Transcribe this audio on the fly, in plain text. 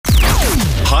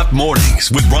Hot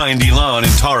Mornings with Brian DeLon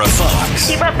and Tara Fox.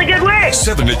 Keep up the good work.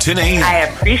 7 to 10 a.m. I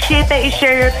appreciate that you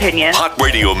share your opinion. Hot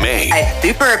Radio Maine. I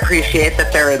super appreciate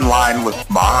that they're in line with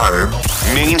mine.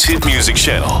 Maine's hit music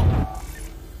channel.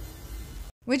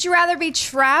 Would you rather be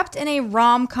trapped in a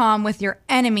rom-com with your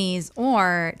enemies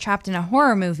or trapped in a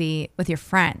horror movie with your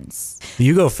friends?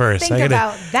 You go first. Think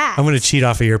about that. I'm going to cheat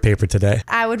off of your paper today.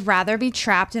 I would rather be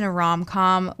trapped in a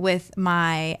rom-com with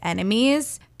my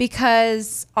enemies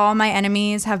because all my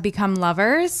enemies have become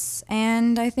lovers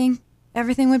and I think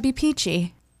everything would be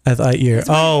peachy. I thought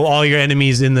all your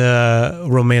enemies in the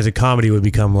romantic comedy would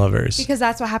become lovers. Because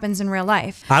that's what happens in real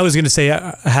life. I was going to say,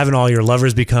 having all your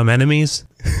lovers become enemies.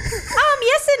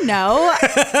 Yes and no.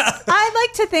 I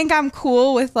like to think I'm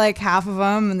cool with like half of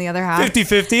them and the other half.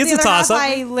 50-50. It's a toss-up.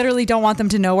 I literally don't want them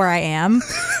to know where I am.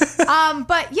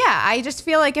 But yeah, I just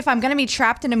feel like if I'm going to be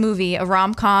trapped in a movie, a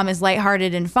rom-com is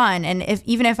lighthearted and fun. And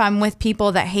even if I'm with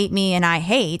people that hate me and I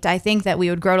hate, I think that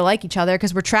we would grow to like each other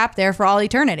because we're trapped there for all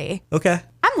eternity. Okay.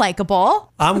 I'm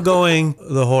likable. I'm going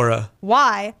the horror.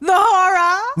 Why? The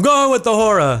horror? I'm going with the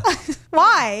horror.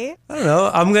 Why? I don't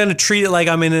know. I'm going to treat it like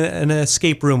I'm in an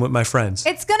escape room with my friends.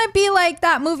 It's going to be like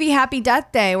that movie Happy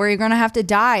Death Day where you're going to have to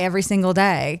die every single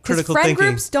day. Because Critical friend thinking.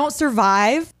 groups don't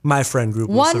survive. My friend group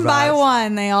will One survive. by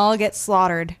one, they all get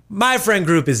slaughtered. My friend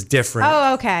group is different.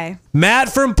 Oh, okay. Matt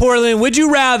from Portland, would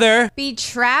you rather Be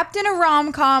trapped in a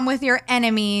rom-com with your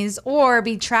enemies or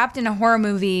be trapped in a horror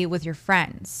movie with your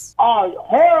friends? Oh,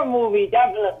 horror movie,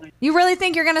 definitely. You really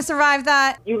think you're going to survive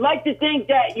that? You like to think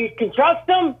that you can trust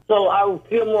them, so I would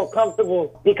feel more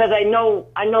comfortable because I know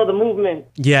the movement.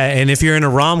 Yeah, and if you're in a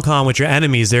rom-com with your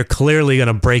enemies, they're clearly going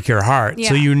to break your heart. Yeah.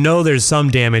 So you know there's some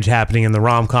damage happening in the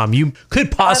rom-com. You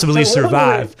could possibly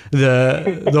survive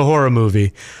the horror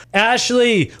movie.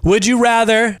 Ashley, would you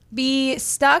rather Be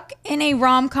stuck in a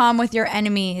rom-com with your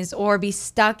enemies or be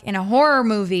stuck in a horror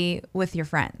movie with your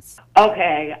friends?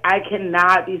 Okay, I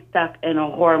cannot be stuck in a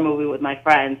horror movie with my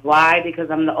friends. Why? Because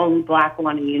I'm the only black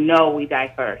one and you know we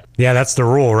die first. Yeah, that's the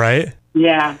rule, right?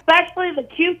 Yeah. Especially the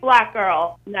cute black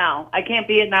girl. No, I can't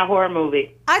be in that horror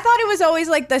movie. I thought it was always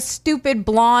like the stupid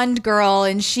blonde girl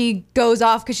and she goes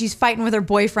off because she's fighting with her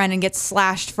boyfriend and gets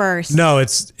slashed first. No,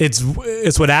 it's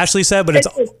what Ashley said, but it's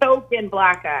a token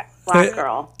black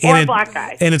girl and or black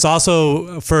guy. And it's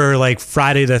also for like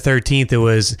Friday the 13th. It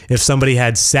was if somebody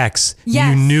had sex, Yes.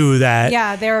 you knew that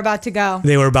Yeah, they were about to go.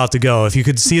 they were about to go. If you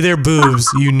could see their boobs,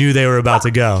 you knew they were about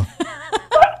to go.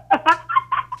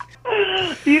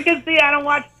 You can see I don't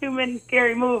watch too many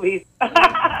scary movies.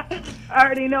 I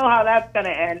already know how that's going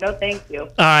to end. No, thank you. All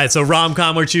right, so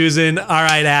rom-com we're choosing. All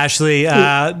right, Ashley,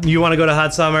 you want to go to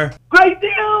Hot Summer?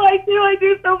 I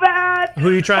do so bad. Who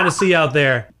are you trying to see out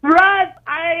there? Russ,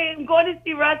 I'm going to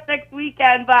see Russ next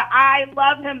weekend, but I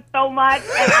love him so much,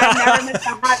 and I never miss a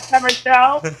Hot Summer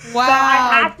show. Wow. So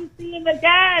I have to see him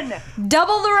again.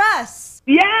 Double the rest.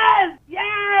 Yes.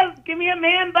 Give me a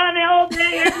man bun all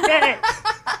day, every day.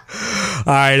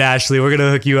 All right, Ashley, we're going to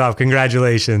hook you up.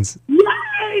 Congratulations.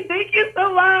 Yay, thank you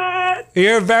so much.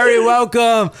 You're very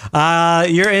welcome.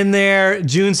 You're in there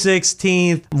June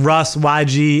 16th, Russ,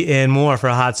 YG, and more for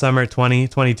Hot Summer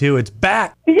 2022. It's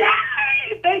back. Yay,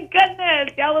 thank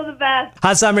goodness. Y'all are the best.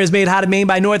 Hot Summer is made hot in Maine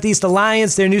by Northeast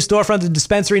Alliance. Their new storefront and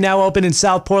dispensary now open in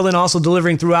South Portland, also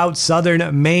delivering throughout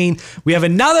southern Maine. We have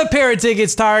another pair of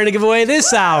tickets, Tara, to give away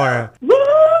this hour. Woo!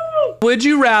 Would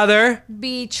you rather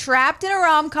Be trapped in a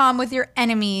rom-com with your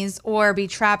enemies or be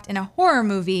trapped in a horror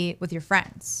movie with your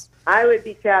friends? I would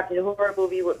be trapped in a horror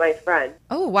movie with my friend.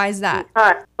 Oh, why is that?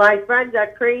 My friends are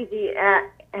crazy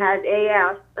has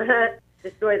AF.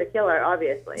 Destroy the killer,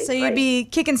 obviously. So you'd right? be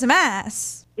kicking some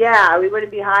ass. Yeah, we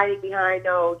wouldn't be hiding behind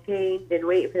no chains and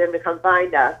waiting for them to come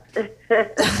find us.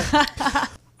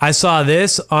 I saw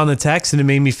this on the text and it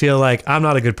made me feel like I'm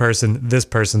not a good person. This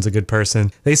person's a good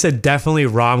person. They said definitely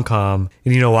rom-com.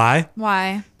 And you know why?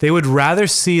 Why? They would rather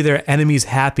see their enemies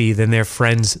happy than their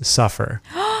friends suffer.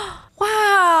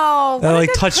 Wow. That like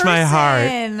touched my heart.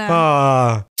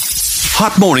 Oh.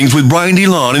 Hot Mornings with Brian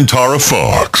DeLon and Tara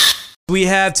Fox. We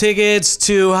have tickets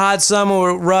to Hot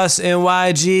Summer with Russ and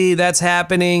YG. That's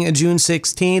happening June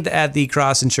 16th at the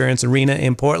Cross Insurance Arena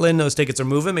in Portland. Those tickets are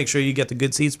moving. Make sure you get the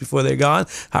good seats before they're gone.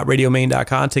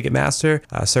 HotRadioMaine.com,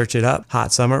 Ticketmaster. Search it up.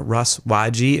 Hot Summer, Russ,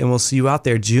 YG. And we'll see you out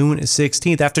there June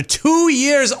 16th. After 2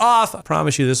 years off, I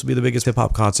promise you this will be the biggest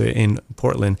hip-hop concert in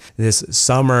Portland this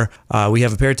summer. We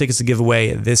have a pair of tickets to give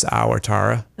away this hour,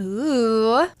 Tara.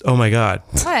 Ooh. Oh, my God.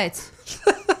 What?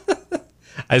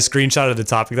 I screenshotted the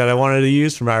topic that I wanted to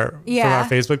use from our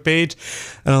Facebook page.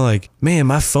 And I'm like, man,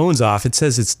 my phone's off. It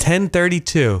says it's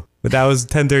 10:32, but that was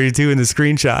 10:32 in the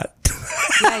screenshot.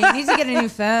 Yeah, you need to get a new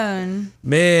phone.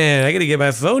 Man, I gotta get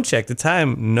my phone checked. The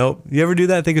time. Nope. You ever do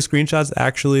that? Think of screenshots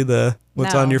actually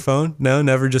what's No. on your phone? No,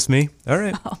 never just me. All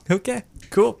right. Okay.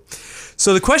 Cool.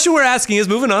 So the question we're asking is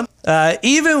moving on.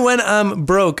 Even when I'm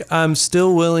broke, I'm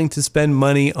still willing to spend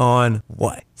money on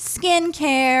what?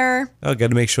 Skincare. Oh, got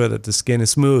to make sure that the skin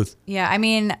is smooth. Yeah, I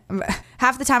mean,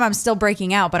 half the time I'm still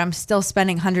breaking out, but I'm still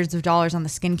spending hundreds of dollars on the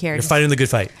skincare. You're fighting the good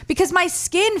fight. Because my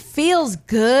skin feels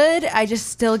good. I just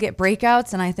still get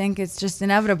breakouts, and I think it's just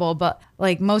inevitable. But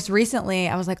like most recently,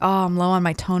 I was like, oh, I'm low on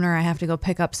my toner. I have to go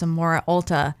pick up some more at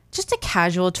Ulta. Just a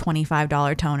casual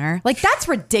 $25 toner. Like, that's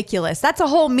ridiculous. That's a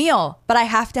whole meal, but I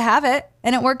have to have it,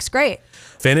 and it works great.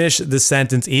 Finish the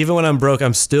sentence. Even when I'm broke,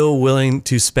 I'm still willing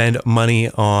to spend money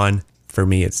on, for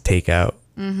me, it's takeout.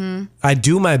 Mm-hmm. I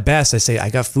do my best. I say, I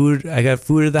got food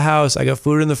at the house. I got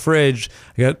food in the fridge.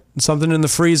 I got something in the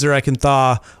freezer I can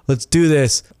thaw. Let's do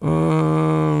this.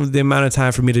 The amount of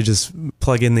time for me to just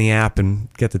plug in the app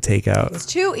and get the takeout. It's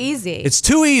too easy. It's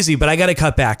too easy, but I got to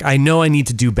cut back. I know I need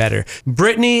to do better.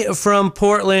 Brittany from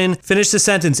Portland, finish the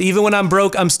sentence. Even when I'm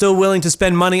broke, I'm still willing to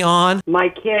spend money on. My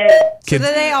kid. So do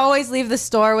they always leave the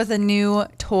store with a new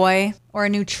toy or a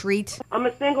new treat? I'm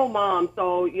a single mom,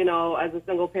 so, as a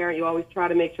single parent, you always try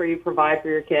to make sure you provide for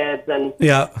your kids. And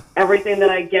Yeah. everything that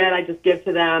I get, I just give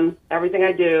to them. Everything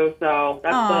I do. So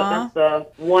that's the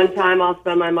one time I'll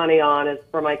spend my money on is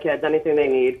for my kids, anything they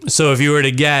need. So if you were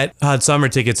to get hot summer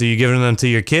tickets, are you giving them to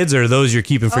your kids or are those you're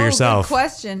keeping for yourself? Good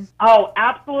question. Oh,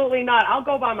 absolutely not. I'll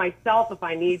go by myself if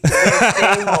I need to. I'm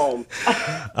staying home.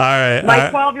 All right. My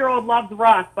 12-year-old loves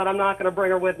Russ, but I'm not going to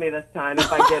bring her with me this time if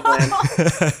I did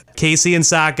win. Casey and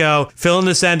Sacco, fill in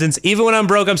the sentence. Even when I'm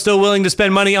broke, I'm still willing to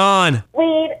spend money on.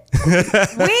 Weed.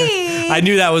 I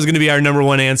knew that was going to be our number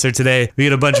one answer today. We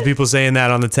had a bunch of people saying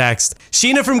that on the text.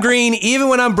 Sheena from Green, even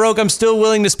when I'm broke, I'm still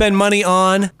willing to spend money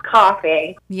on.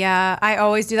 Coffee. Yeah, I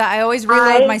always do that. I always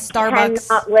reload my I Starbucks.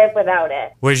 cannot live without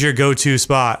it. Where's your go-to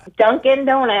spot? Dunkin'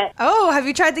 Donut. Oh, have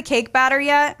you tried the cake batter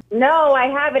yet? No, I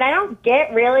haven't. I don't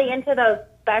get really into those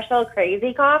special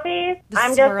crazy coffees.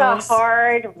 I'm swirls. just a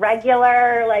hard,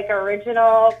 regular,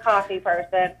 original coffee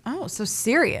person. Oh, so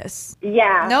serious.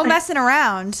 Yeah. No messing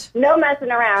around. No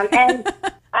messing around. And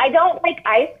I don't like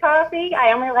iced coffee.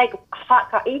 I only like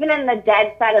hot coffee. Even in the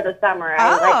dead set of the summer,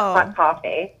 I like hot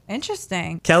coffee.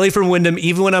 Interesting. Kelly from Wyndham,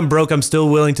 even when I'm broke, I'm still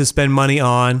willing to spend money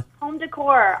on. Home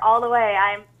decor all the way.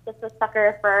 I'm just a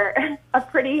sucker for a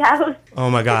pretty house.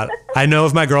 Oh my God. I know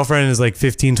if my girlfriend is like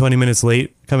 15, 20 minutes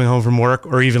late coming home from work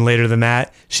or even later than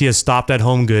that, she has stopped at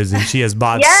Home Goods and she has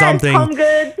bought Yes, something. Home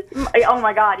Goods. Oh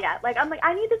my God, yeah. I'm like,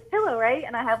 I need this pillow, right?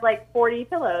 And I have 40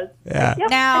 pillows. Yeah. Yep, I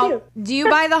Now, do you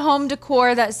buy the home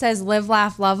decor that says live,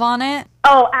 laugh, love on it?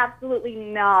 Oh, absolutely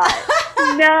not.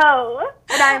 No.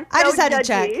 And I'm so I just had to judgy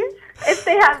check. if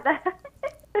they have that.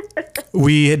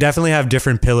 We definitely have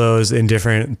different pillows and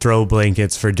different throw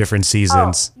blankets for different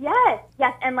seasons.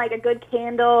 Yes, and a good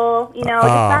candle, just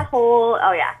that whole,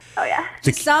 oh yeah.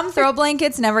 Some throw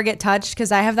blankets never get touched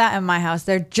because I have that in my house.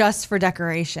 They're just for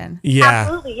decoration. Yeah.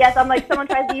 Absolutely, yes. I'm like, someone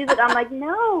tries to use it, I'm like,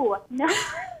 no.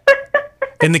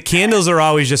 And the candles are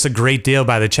always just a great deal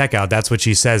by the checkout. That's what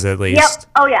she says at least. Yep.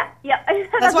 Oh yeah. Yep.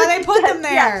 That's why they put them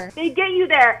there. Yes. They get you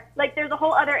there. There's a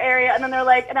whole other area, and then they're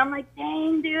like, and I'm like,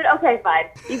 dang, dude. Okay, fine.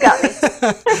 You got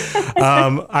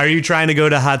me. Are you trying to go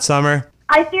to Hot Summer?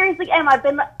 I seriously am. I've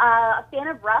been a fan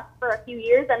of Russ for a few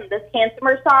years, and this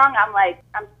Handsomer song,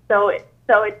 I'm so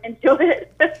into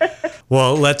it.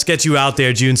 Well, let's get you out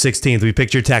there June 16th. We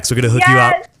picked your text. We're going to hook you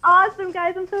up. Yes. Awesome,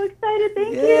 guys. I'm so excited.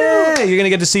 Thank you. Yeah, you're going to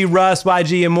get to see Russ,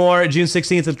 YG, and more June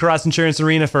 16th at Cross Insurance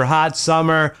Arena for Hot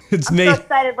Summer. It's I'm made. so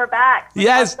excited we're back.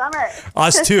 Yes. Hot summer.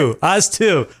 Us too. Us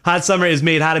too. Hot Summer is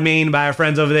made hot in Maine by our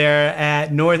friends over there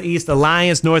at Northeast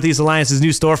Alliance. Northeast Alliance's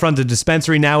new storefront, the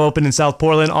dispensary, now open in South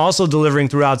Portland, also delivering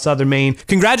throughout Southern Maine.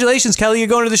 Congratulations, Kelly. You're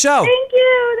going to the show. Thank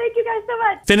you. Thank you guys so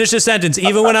much. Finish the sentence.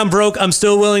 Even when I'm broke, I'm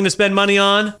still willing to spend money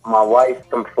on. My wife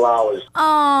some flowers.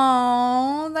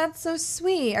 Oh, that's so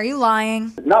sweet. Are you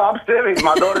lying? No, I'm serious.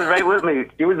 My daughter's right with me.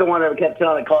 She was the one that kept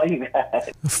telling to call you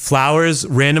guys. Flowers,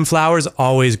 random flowers,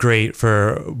 always great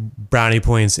for brownie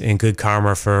points and good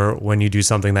karma for when you do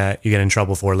something that you get in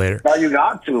trouble for later. No, you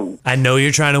got to. I know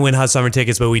you're trying to win Hot Summer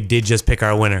tickets, but we did just pick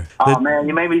our winner. Oh, man,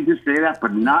 you made me just say that for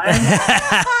nothing.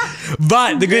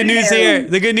 But the good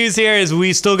news here is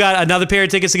we still got another pair of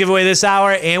tickets to give away this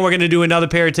hour, and we're going to do another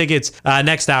pair of tickets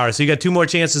next hour. So you got 2 more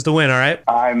chances to win, all right?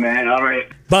 All right, man. All right.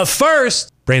 But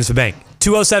first, Brains for Bank.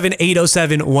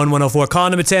 207-807-1104. Call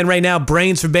number 10 right now.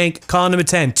 Brains for Bank. Call number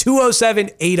 10.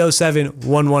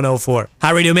 207-807-1104.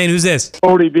 Hot Radio Man, who's this?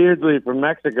 Cody Beardsley from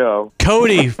Mexico.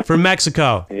 Cody from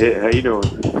Mexico. Yeah, how you doing?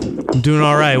 I'm doing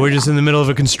all right. We're just in the middle of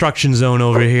a construction zone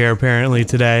over here apparently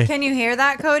today. Can you hear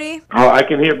that, Cody? Oh, I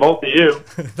can hear both of you.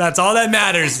 That's all that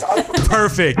matters.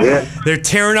 Perfect. Yeah. They're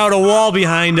tearing out a wall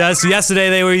behind us. Yesterday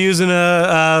they were using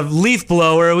a leaf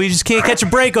blower. We just can't catch a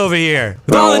break over here.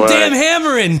 With all the damn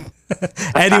hammering.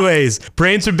 Anyways,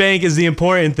 Brains for Bank is the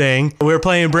important thing. We're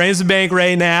playing Brains for Bank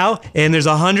right now, and there's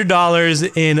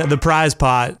 $100 in the prize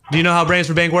pot. Do you know how Brains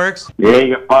for Bank works? Yeah,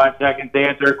 you got 5 seconds to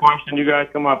answer a question you guys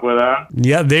come up with, huh?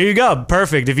 Yeah, there you go.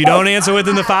 Perfect. If you don't answer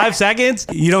within the 5 seconds,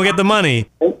 you don't get the money.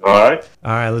 All right.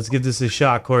 All right, let's give this a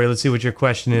shot, Corey. Let's see what your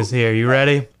question is here. You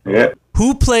ready? Yeah.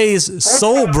 Who plays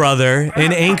Soul Brother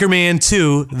in Anchorman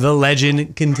 2, The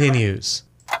Legend Continues?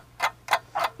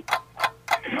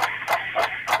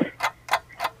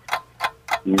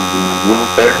 Will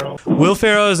Ferrell. Will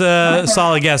Ferrell is a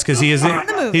solid guess because he's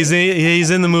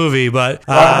in the movie, but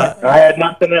I had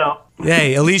nothing else.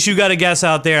 hey, at least you got a guess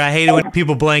out there. I hate it when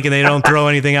people blank and they don't throw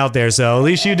anything out there, so at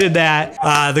least you did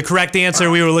that. The correct answer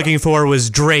we were looking for was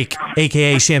Drake,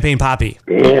 aka Champagne Poppy.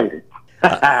 Damn it.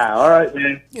 All right,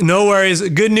 man. No worries.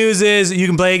 Good news is you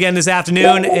can play again this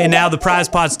afternoon, and now the prize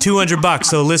pot's $200.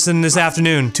 So listen this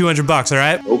afternoon, $200. All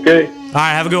right. Okay. All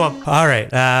right, have a good one. All right,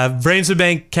 Brains for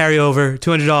Bank carryover,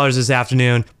 $200 this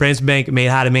afternoon. Brains for Bank made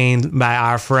How to Maine by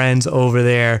our friends over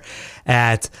there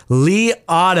at Lee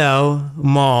Auto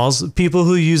Malls. People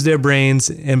who use their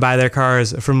brains and buy their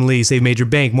cars from Lee save major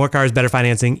bank. More cars, better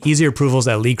financing, easier approvals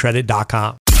at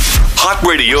LeeCredit.com. Hot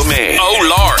Radio Man. Oh,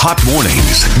 Lord. Hot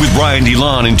Mornings with Brian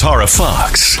DeLon and Tara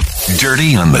Fox.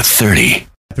 Dirty on the 30.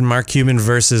 Mark Cuban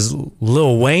versus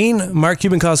Lil Wayne. Mark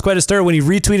Cuban caused quite a stir when he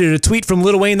retweeted a tweet from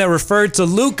Lil Wayne that referred to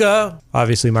Luka.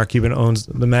 Obviously, Mark Cuban owns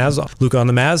the Mavs. Luka on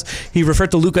the Mavs. He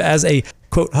referred to Luka as a,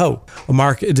 quote, hoe.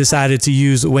 Mark decided to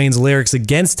use Wayne's lyrics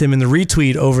against him in the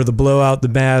retweet over the blowout the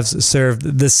Mavs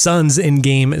served the Suns in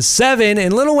Game 7,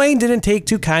 and Lil Wayne didn't take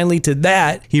too kindly to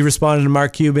that. He responded to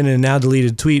Mark Cuban in a now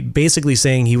deleted tweet basically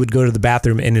saying he would go to the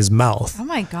bathroom in his mouth. Oh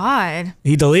my God.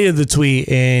 He deleted the tweet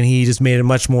and he just made it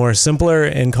much more simpler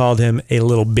and called him a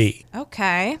little B.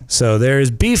 Okay. So there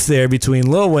is beef there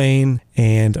between Lil Wayne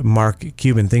and Mark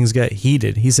Cuban. Things got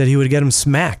heated. He said he would get him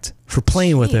smacked for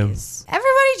playing with him.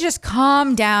 Everybody just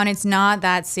calm down. It's not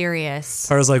that serious.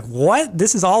 I was like, what?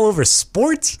 This is all over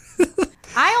sports?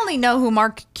 I only know who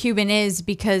Mark Cuban is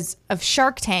because of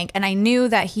Shark Tank, and I knew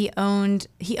that he owns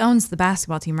the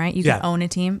basketball team, right? You can own a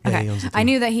team? Yeah, okay. he owns a team. I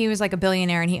knew that he was like a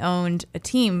billionaire and he owned a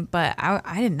team, but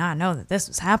I did not know that this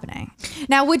was happening.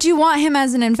 Now, would you want him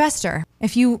as an investor?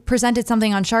 If you presented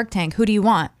something on Shark Tank, who do you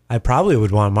want? I probably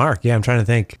would want Mark. Yeah, I'm trying to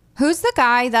think. Who's the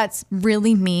guy that's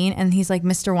really mean and he's like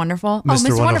Mr. Wonderful? Mr. Oh,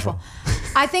 Mr. Wonderful.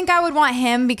 I think I would want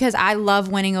him because I love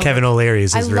winning over Kevin O'Leary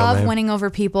is his real name. I love winning over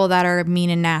people that are mean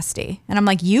and nasty. And I'm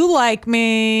like, you like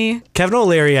me. Kevin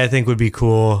O'Leary, I think, would be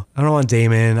cool. I don't want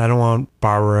Damon. I don't want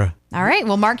Barbara. All right.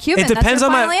 Well, Mark Cuban. It depends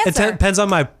on my. It depends on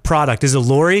my product. Is it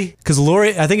Lori? Because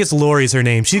Lori, I think it's Lori's her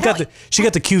name. She got the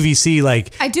QVC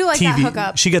like. I do like TV. that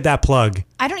hookup. She got that plug.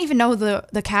 I don't even know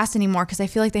the cast anymore because I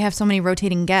feel like they have so many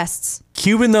rotating guests.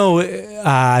 Cuban though,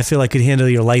 I feel like could handle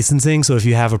your licensing. So if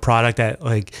you have a product that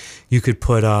like you could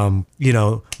put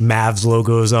Mavs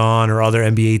logos on or other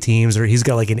NBA teams, or he's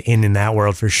got like an in that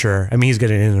world for sure. I mean, he's got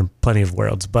an in plenty of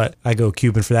worlds, but I go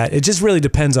Cuban for that. It just really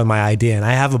depends on my idea, and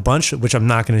I have a bunch which I'm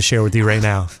not going to share with you right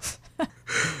now.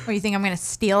 Or you think I'm going to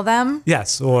steal them?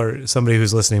 Yes, or somebody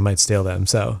who's listening might steal them.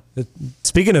 So,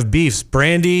 speaking of beefs,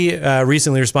 Brandy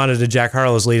recently responded to Jack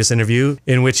Harlow's latest interview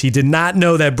in which he did not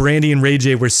know that Brandy and Ray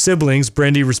J were siblings.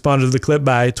 Brandy responded to the clip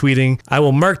by tweeting, "I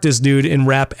will mark this dude in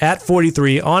rap at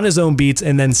 43 on his own beats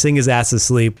and then sing his ass to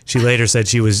sleep." She later said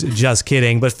she was just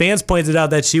kidding, but fans pointed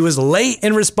out that she was late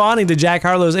in responding to Jack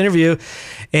Harlow's interview,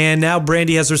 and now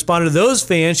Brandy has responded to those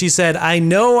fans. She said, "I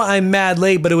know I'm mad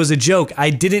late, but it was a joke. I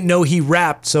didn't know he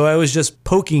rapped, so I was just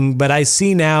poking, but I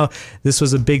see now this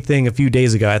was a big thing a few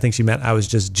days ago." I think she meant I was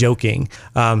just joking.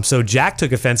 So Jack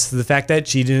took offense to the fact that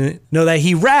she didn't know that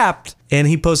he rapped, and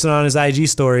he posted on his IG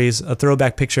stories a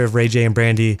throwback picture of Ray J and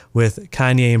Brandy with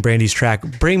Kanye and Brandy's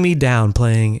track "Bring Me Down"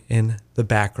 playing in the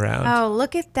background. Oh,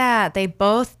 look at that. They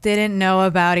both didn't know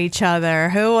about each other.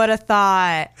 Who would have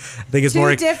thought? I think it's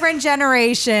Two different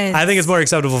generations. I think it's more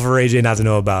acceptable for Ray J not to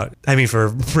know about. I mean, for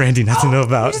Brandy not to know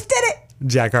about. You just did it.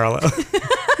 Jack Harlow.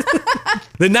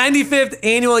 The 95th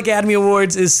Annual Academy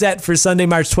Awards is set for Sunday,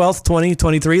 March 12th,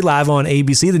 2023, live on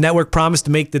ABC. The network promised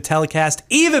to make the telecast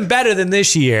even better than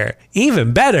this year.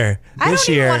 Even better I this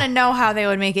don't year. even want to know how they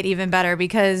would make it even better,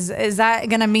 because is that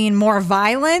going to mean more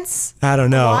violence? I don't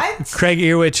know. What? Craig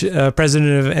Ehrwich,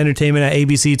 president of entertainment at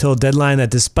ABC, told Deadline that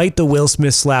despite the Will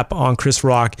Smith slap on Chris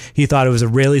Rock, he thought it was a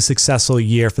really successful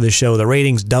year for the show. The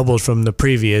ratings doubled from the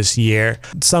previous year.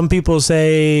 Some people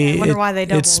say I wonder why they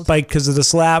doubled. it spiked because of the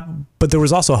slap, but there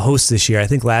was also hosts this year. I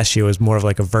think last year was more of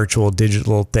like a virtual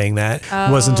digital thing that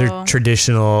wasn't a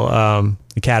traditional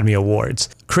Academy Awards.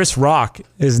 Chris Rock,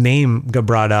 his name got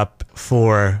brought up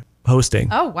for hosting.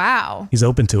 Oh, wow. He's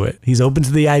open to it. He's open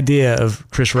to the idea of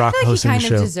Chris Rock I feel like hosting he the kind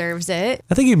show. of deserves it.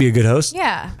 I think he'd be a good host.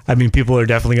 Yeah. I mean, people are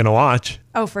definitely going to watch.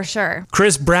 Oh, for sure.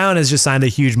 Chris Brown has just signed a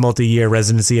huge multi-year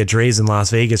residency at Dre's in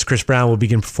Las Vegas. Chris Brown will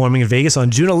begin performing in Vegas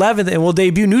on June 11th and will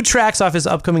debut new tracks off his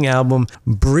upcoming album,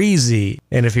 Breezy.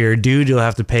 And if you're a dude, you'll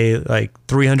have to pay like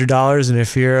 $300. And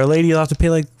if you're a lady, you'll have to pay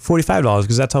like $45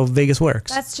 because that's how Vegas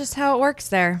works. That's just how it works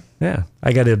there. Yeah.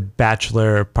 I got a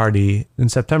bachelor party in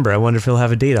September. I wonder if he'll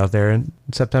have a date out there in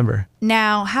September.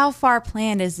 Now, how far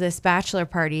planned is this bachelor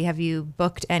party? Have you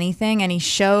booked anything, any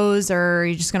shows, or are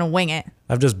you just going to wing it?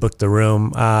 I've just booked the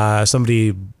room.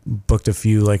 Somebody booked a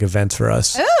few like events for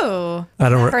us. Ooh. I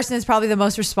don't That person is probably the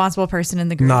most responsible person in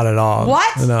the group. Not at all.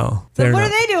 What? No. So they're what not.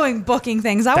 are they doing booking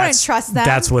things? I wouldn't trust them.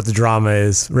 That's what the drama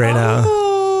is right now.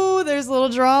 Oh, there's a little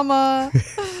drama.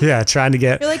 Yeah, trying to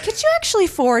get You're like, could you actually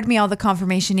forward me all the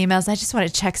confirmation emails? I just want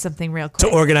to check something real quick.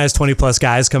 to organize 20 plus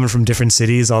guys coming from different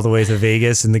cities all the way to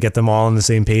Vegas and to get them all on the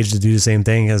same page to do the same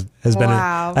thing has been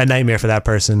Wow. a nightmare for that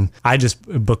person. I just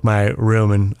booked my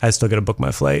room and I still got to book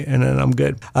my flight and then I'm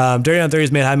good. Dirty on 30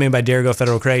 is made high by Derigo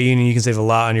Federal Credit Union. You can save a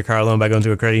lot on your car loan by going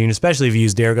to a credit union, especially if you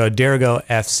use Derigo,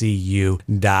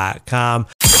 DerigoFCU.com.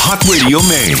 Hot Radio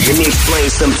Maine. Let me explain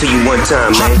something to you one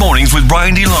time, Hot man. mornings with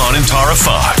Brian DeLon and Tara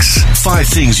Fox. 5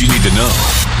 things you need to know.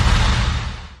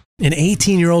 An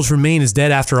 18-year-old from Maine is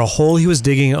dead after a hole he was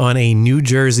digging on a New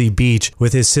Jersey beach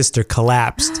with his sister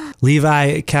collapsed.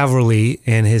 Levi Caverly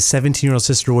and his 17-year-old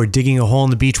sister were digging a hole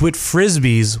in the beach with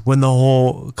frisbees when the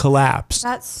hole collapsed.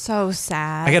 That's so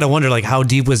sad. I gotta wonder, like, how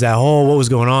deep was that hole? What was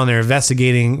going on? They're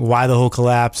investigating why the hole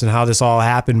collapsed and how this all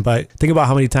happened. But think about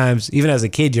how many times, even as a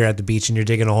kid, you're at the beach and you're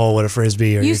digging a hole with a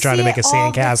frisbee, or You you're trying to see make a it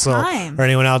all the sandcastle, time. or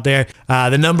anyone out there.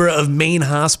 The number of Maine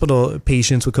hospital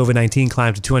patients with COVID-19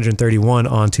 climbed to 231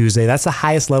 on Tuesday. That's the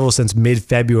highest level since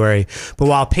mid-February. But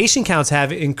while patient counts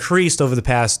have increased over the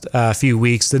past few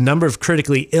weeks, the number of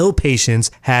critically ill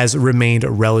patients has remained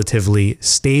relatively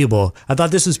stable. I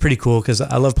thought this was pretty cool because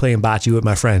I love playing bocce with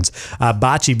my friends.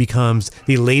 Bocce becomes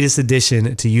the latest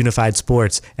addition to unified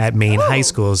sports at Maine high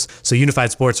schools. So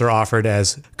unified sports are offered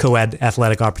as co-ed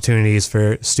athletic opportunities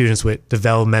for students with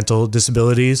developmental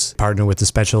disabilities, partner with the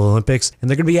Special Olympics, and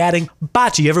they're going to be adding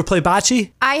bocce. You ever play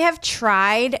bocce? I have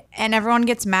tried, and everyone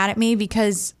gets mad at me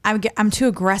because I'm too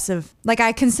aggressive. Like,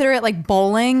 I consider it like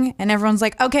bowling, and everyone's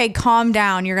like, okay, calm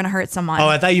down. You're going to hurt someone. Oh,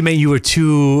 I thought you meant you were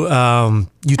too,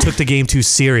 you took the game too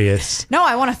serious. No,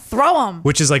 I want to throw them.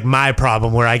 Which is like my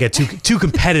problem, where I get too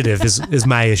competitive is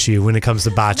my issue when it comes to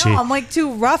bocce. No, I'm like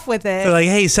too rough with it. They're like,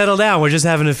 hey, settle down. We're just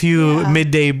having a few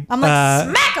midday I'm like,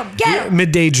 smack them, get 'em.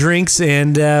 midday drinks,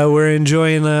 and we're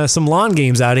enjoying some lawn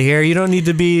games out of here. You don't need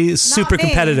to be super me.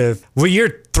 competitive. Well,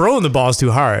 you're throwing the balls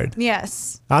too hard.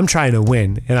 Yes. I'm trying to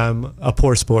win, and I'm a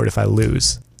poor sport if I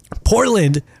lose.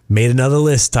 Portland made another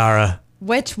list, Tara.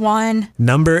 Which one?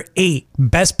 Number 8,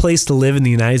 best place to live in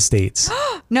the United States.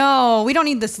 No, we don't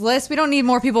need this list. We don't need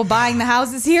more people buying the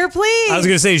houses here, please. I was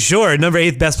going to say, sure, number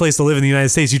 8 best place to live in the United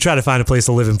States. You try to find a place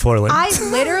to live in Portland. I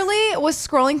literally was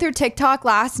scrolling through TikTok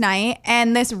last night,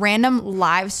 and this random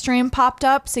live stream popped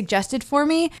up, suggested for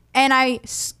me, and I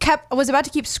was about to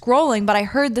keep scrolling, but I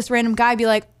heard this random guy be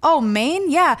like, oh,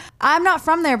 Maine? Yeah, I'm not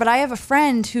from there, but I have a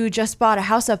friend who just bought a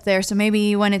house up there, so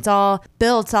maybe when it's all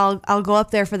built, I'll go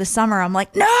up there for the summer. I'm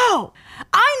like, no,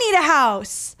 I need a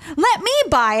house. Let me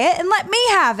buy it and let me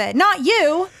have it, not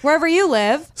you, wherever you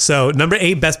live. So, number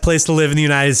 8 best place to live in the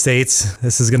United States.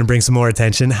 This is going to bring some more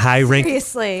attention.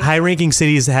 Seriously. High-ranking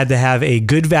cities had to have a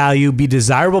good value, be a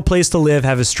desirable place to live,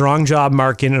 have a strong job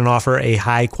market, and offer a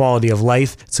high quality of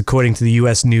life. It's according to the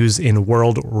U.S. News and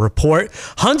World Report.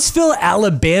 Huntsville,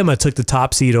 Alabama took the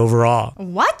top seed overall.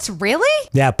 What? Really?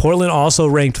 Yeah, Portland also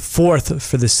ranked 4th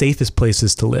for the safest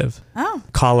places to live. Oh.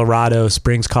 Colorado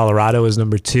Springs, Colorado is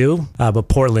number 2, but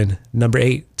Portland, number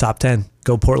 8, top 10.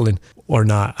 Go Portland or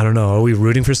not. I don't know. Are we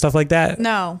rooting for stuff like that?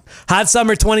 No. Hot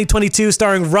Summer 2022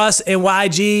 starring Russ and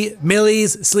YG,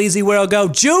 Millie's Sleazy World Go,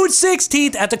 June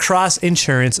 16th at the Cross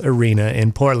Insurance Arena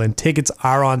in Portland. Tickets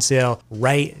are on sale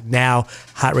right now.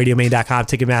 HotRadioMaine.com,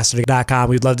 Ticketmaster.com.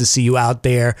 We'd love to see you out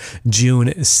there June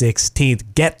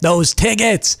 16th. Get those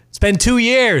tickets. It's been 2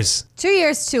 years. 2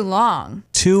 years too long.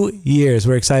 2 years.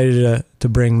 We're excited to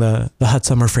bring the Hot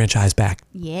Summer franchise back.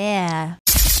 Yeah.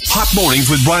 Hot Mornings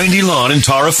with Brian DeLon and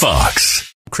Tara Fox.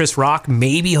 Chris Rock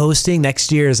may be hosting next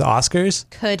year's Oscars.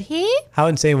 Could he? How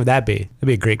insane would that be? That'd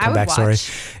be a great I would comeback story. watch.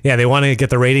 Yeah, they want to get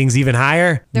the ratings even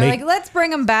higher. They're like, let's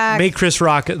bring him back. Make Chris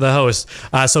Rock the host.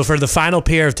 So for the final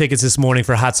pair of tickets this morning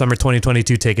for Hot Summer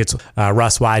 2022 tickets,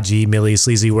 Russ, YG, Millie,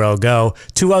 Sleazy World Go,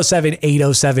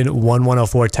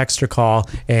 207-807-1104, text or call.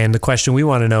 And the question we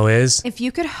want to know is, If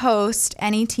you could host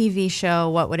any TV show,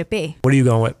 what would it be? what are you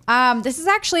going with? This is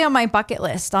actually on my bucket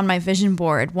list, on my vision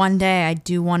board. One day I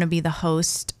do want to be the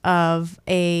host of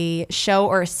a show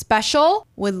or a special.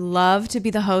 Would love to be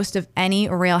the host of any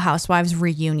Real Housewives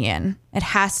reunion. It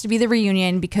has to be the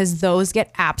reunion because those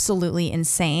get absolutely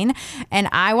insane. And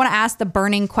I want to ask the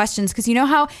burning questions because you know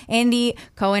how Andy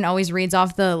Cohen always reads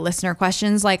off the listener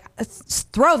questions? Like,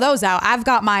 throw those out. I've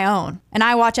got my own. And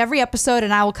I watch every episode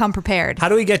and I will come prepared. How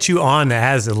do we get you on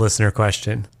as a listener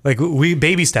question? Like, we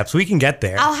baby steps. We can get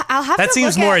there. I'll have that to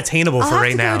seems look more at- attainable for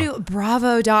right now. I'll have to go to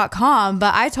bravo.com,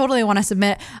 but I totally want to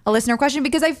submit a listener question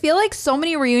because I feel like so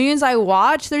many reunions I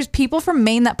watch, there's people from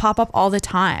Maine that pop up all the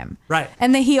time. Right.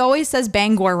 And then he always says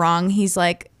Bangor wrong. He's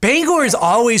like, Bangor is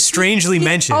always strangely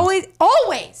mentioned. Always.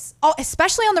 Oh,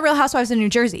 especially on the Real Housewives of New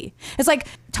Jersey. It's like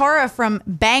Tara from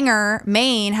Bangor,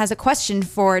 Maine has a question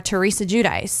for Teresa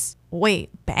Giudice. Wait,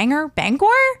 Bangor,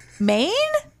 Maine?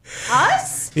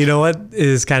 Us? You know what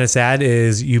is kind of sad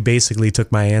is you basically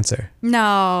took my answer.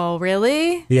 No,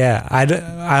 really? Yeah.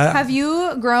 Have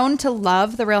you grown to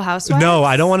love the Real Housewives? No,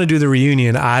 I don't want to do the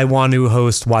reunion. I want to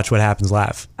host Watch What Happens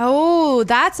Live. Oh,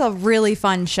 that's a really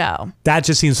fun show. That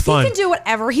just seems fun. He can do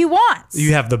whatever he wants.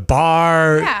 You have the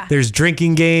bar. Yeah. There's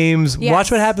drinking games. Yes.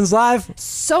 Watch What Happens Live.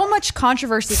 So much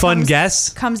controversy Fun guests.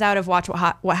 comes out of Watch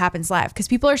What Happens Live because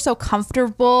people are so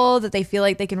comfortable that they feel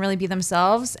like they can really be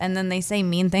themselves, and then they say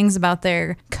mean things about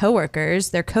their coworkers,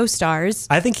 their co-stars.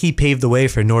 I think he paved the way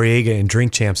for Noriega and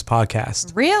Drink Champs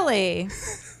podcast. Really?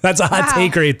 That's a hot Wow.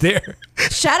 take right there.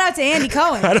 Shout out to Andy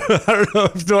Cohen. I don't know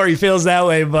if Nori feels that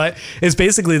way, but it's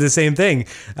basically the same thing.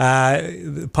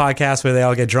 The podcast where they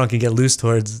all get drunk and get loose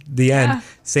towards the end. Yeah.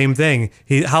 Same thing.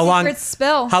 How long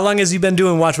spill. How long has he been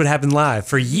doing Watch What Happened Live?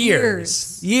 For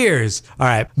years. All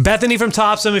right. Bethany from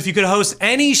Topsom, if you could host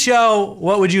any show,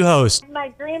 what would you host? My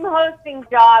dream hosting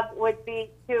job would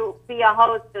be to be a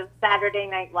host of Saturday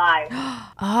Night Live. Oh.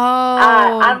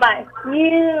 I'm a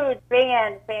huge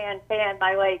fan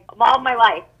all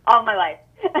my life.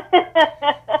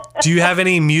 Do you have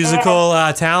any musical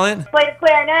talent? Played the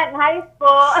clarinet in high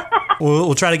school.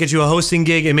 We'll try to get you a hosting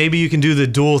gig, and maybe you can do the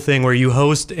dual thing where you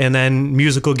host and then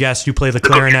musical guest, you play the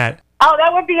clarinet. Oh,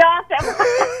 that would be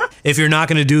awesome. If you're not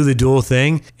going to do the dual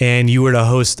thing and you were to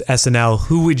host SNL,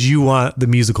 who would you want the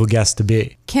musical guest to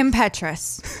be? Kim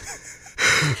Petras.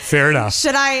 Fair enough.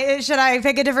 Should I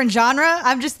pick a different genre?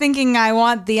 I'm just thinking I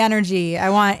want the energy.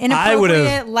 I want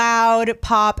inappropriate, loud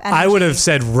pop energy. I would have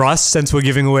said Russ, since we're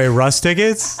giving away Russ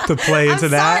tickets to play into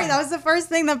that. Sorry, that was the first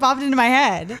thing that popped into my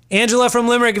head. Angela from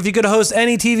Limerick, if you could host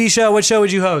any TV show, what show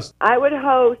would you host? I would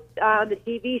host the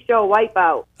TV show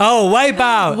Wipeout. Oh,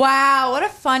 Wipeout. Wow, what a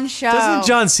fun show. Doesn't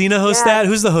John Cena host that?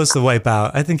 Who's the host of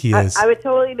Wipeout? I think he is. I would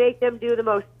totally make them do the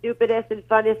most stupidest and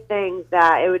funnest things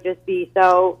that it would just be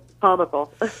so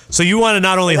comical. So you want to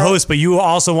not only host, but you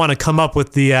also want to come up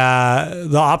with the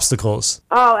obstacles.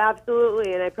 Oh,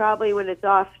 absolutely. And I probably, when it's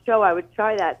off show, I would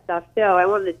try that stuff too. I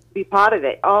wanted to be part of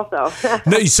it also.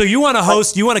 No, so you want to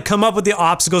host, you want to come up with the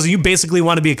obstacles, and you basically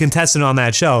want to be a contestant on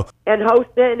that show. And host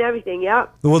it and everything,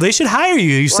 yep. Well, they should hire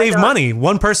you. You save not? money.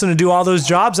 One person to do all those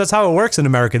jobs. That's how it works in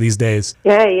America these days.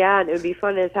 Yeah, and it would be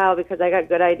fun as hell because I got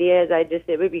good ideas.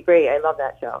 It would be great. I love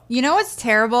that show. You know what's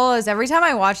terrible is every time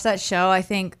I watch that show, I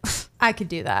think, I could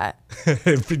do that. You I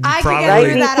could get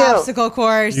probably, through that Me too. obstacle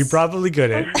course. you probably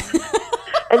couldn't.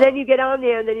 And then you get on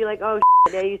there and then you're like, oh,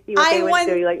 now you see what I they went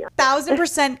through. You're like,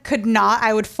 1000% could not.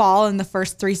 I would fall in the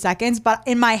first 3 seconds, but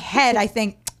in my head, I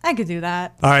think I could do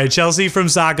that. All right, Chelsea from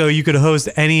Saco, you could host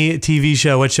any TV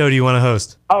show. What show do you want to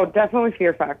host? Oh, definitely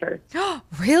Fear Factor.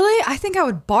 Really? I think I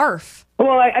would barf.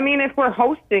 Well, I mean, if we're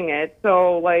hosting it,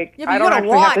 so like Yeah, but I you don't gotta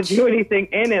actually have watch. to do anything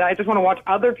in it. I just want to watch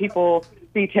other people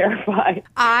be terrified.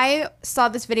 I saw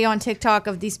this video on TikTok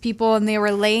of these people and they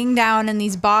were laying down in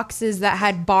these boxes that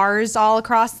had bars all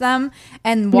across them,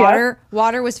 and water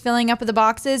was filling up the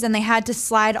boxes, and they had to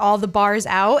slide all the bars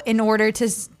out in order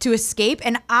to escape.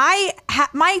 And my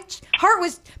heart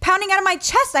was pounding out of my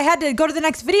chest. I had to go to the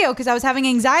next video because I was having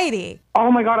anxiety. Oh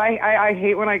my God, I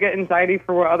hate when I get anxiety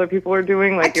for what other people are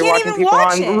doing. Like you're can't watching even people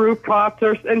watch on it. rooftops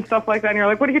and stuff like that, and you're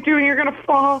like, what are you doing? You're gonna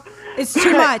fall. It's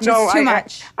too much. It's too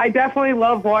much. I definitely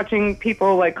love watching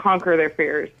people like conquer their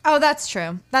fears. Oh, that's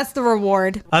true. That's the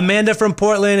reward. Amanda from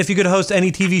Portland, if you could host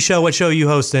any TV show, what show are you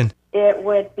hosting? It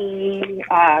would be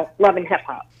Love and Hip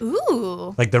Hop.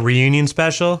 Ooh. Like the reunion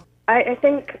special? I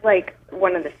think like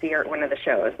one of the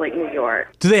shows, like New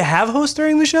York. Do they have hosts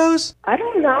during the shows? I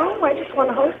don't know. I just want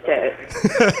to host it.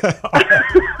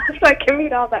 So I can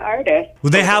meet all the artists.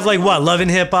 Would they have like what? Love and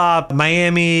Hip Hop,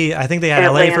 Miami. I think they had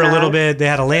LA for a Atlanta. little bit. They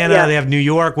had Atlanta. Yeah. They have New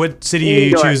York. What city New are you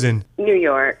York. choosing? New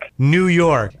York. New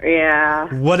York. Yeah.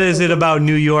 What is it about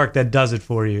New York that does it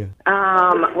for you?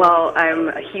 Well, I'm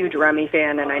a huge Remy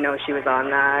fan, and I know she was on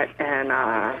that,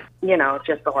 and you know,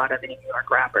 just a lot of the New York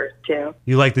rappers too.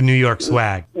 You like the New York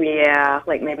swag. Yeah,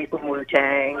 like maybe some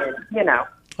Wu-Tang, and you know.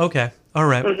 Okay. All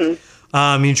right.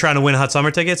 Mm-hmm. You trying to win Hot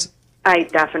Summer tickets? I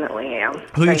definitely am.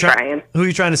 Who you I'm trying. Who are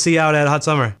you trying to see out at Hot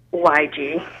Summer?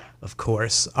 YG. Of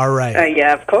course. All right.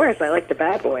 Yeah, of course. I like the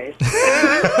bad boys.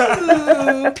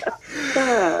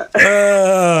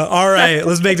 All right.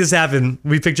 Let's make this happen.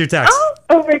 We picked your text.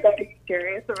 Oh my God, are you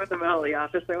serious? I'm in the middle of the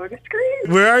office. I want to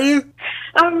scream. Where are you?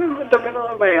 I'm in the middle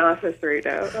of my office right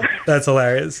now. That's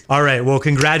hilarious. All right. Well,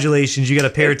 congratulations. You got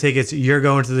a pair of tickets. You're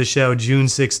going to the show June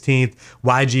 16th.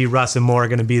 YG, Russ, and more are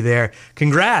going to be there.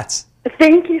 Congrats.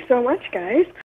 Thank you so much, guys.